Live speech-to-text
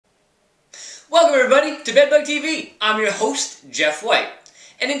Welcome everybody to Bedbug TV. I'm your host, Jeff White.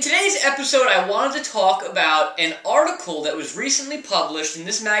 And in today's episode, I wanted to talk about an article that was recently published in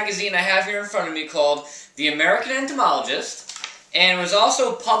this magazine I have here in front of me called The American Entomologist, and was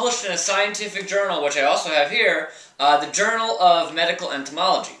also published in a scientific journal, which I also have here, the Journal of Medical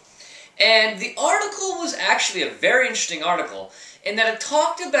Entomology. And the article was actually a very interesting article in that it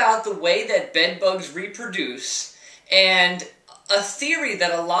talked about the way that bedbugs reproduce and a theory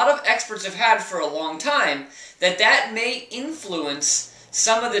that a lot of experts have had for a long time that may influence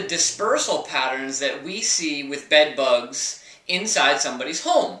some of the dispersal patterns that we see with bedbugs inside somebody's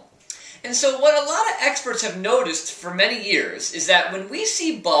home. And so what a lot of experts have noticed for many years is that when we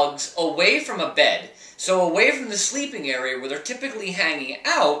see bugs away from a bed, so away from the sleeping area where they're typically hanging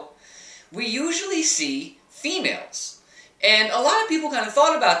out, we usually see females. And a lot of people kind of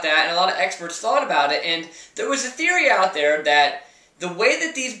thought about that, and a lot of experts thought about it, and there was a theory out there that the way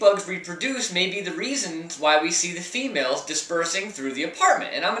that these bugs reproduce may be the reasons why we see the females dispersing through the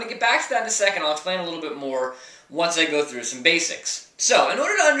apartment. And I'm going to get back to that in a second. I'll explain a little bit more once I go through some basics. So, in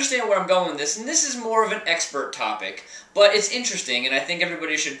order to understand where I'm going with this, and this is more of an expert topic, but it's interesting, and I think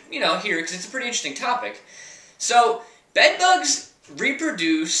everybody should, hear it because it's a pretty interesting topic. So, bedbugs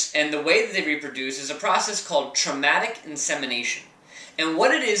reproduce, and the way that they reproduce is a process called traumatic insemination. And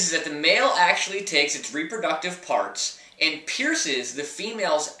what it is that the male actually takes its reproductive parts and pierces the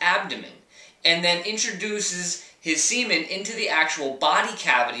female's abdomen, and then introduces his semen into the actual body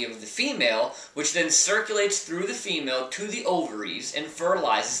cavity of the female, which then circulates through the female to the ovaries and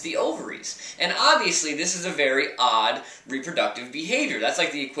fertilizes the ovaries. And obviously this is a very odd reproductive behavior. That's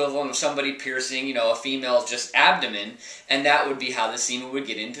like the equivalent of somebody piercing, a female's just abdomen, and that would be how the semen would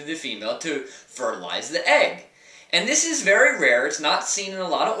get into the female to fertilize the egg. And this is very rare. It's not seen in a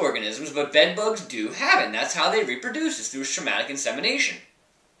lot of organisms, but bedbugs do have it, and that's how they reproduce, is through traumatic insemination.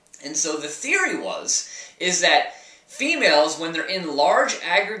 And so the theory is that females, when they're in large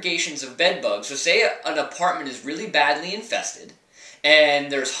aggregations of bedbugs, so say an apartment is really badly infested,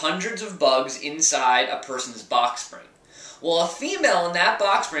 and there's hundreds of bugs inside a person's box spring. Well, a female in that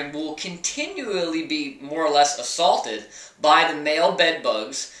box spring will continually be more or less assaulted by the male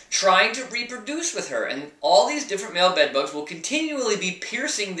bedbugs trying to reproduce with her, and all these different male bedbugs will continually be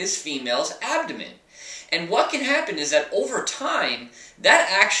piercing this female's abdomen. And what can happen is that over time, that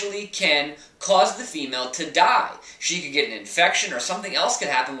actually can cause the female to die. She could get an infection, or something else could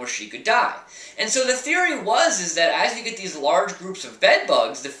happen where she could die. And so the theory is that as you get these large groups of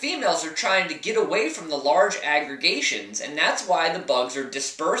bedbugs, the females are trying to get away from the large aggregations, and that's why the bugs are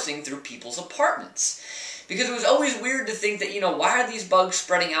dispersing through people's apartments. Because it was always weird to think that, why are these bugs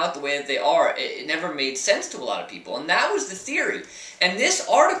spreading out the way that they are? It never made sense to a lot of people, and that was the theory. And this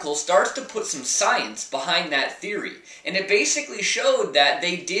article starts to put some science behind that theory. And it basically showed that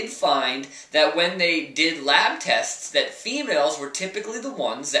they did find that when they did lab tests, that females were typically the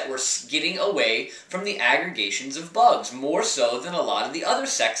ones that were getting away from the aggregations of bugs, more so than a lot of the other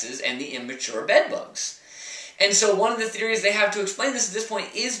sexes and the immature bedbugs. And so one of the theories they have to explain this at this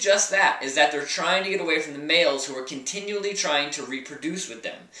point is just that, is that they're trying to get away from the males who are continually trying to reproduce with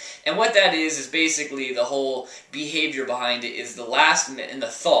them. And what that is basically the whole behavior behind it is and the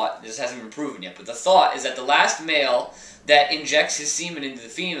thought, this hasn't been proven yet, but the thought is that the last male that injects his semen into the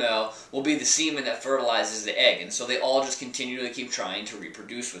female will be the semen that fertilizes the egg. And so they all just continually keep trying to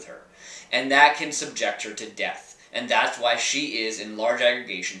reproduce with her. And that can subject her to death. And that's why she is, in large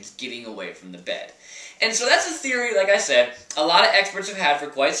aggregations, getting away from the bed. And so that's a theory, like I said, a lot of experts have had for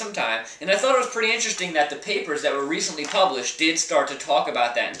quite some time, and I thought it was pretty interesting that the papers that were recently published did start to talk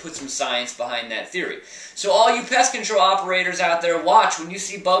about that and put some science behind that theory. So all you pest control operators out there, watch when you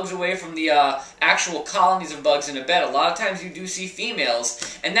see bugs away from the actual colonies of bugs in a bed. A lot of times you do see females,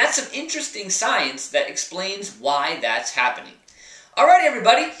 and that's some interesting science that explains why that's happening. Alright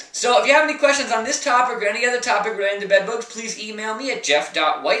everybody, so if you have any questions on this topic or any other topic related to bedbugs, please email me at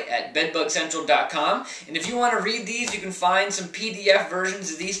jeff.white@bedbugcentral.com. And if you want to read these, you can find some PDF versions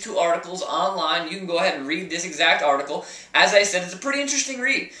of these two articles online. You can go ahead and read this exact article. As I said, it's a pretty interesting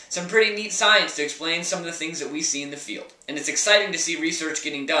read. Some pretty neat science to explain some of the things that we see in the field. And it's exciting to see research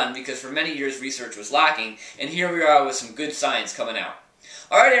getting done because for many years research was lacking, and here we are with some good science coming out.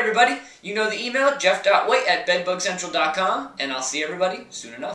 Alright everybody, you know the email, jeff.white@bedbugcentral.com, and I'll see everybody soon enough.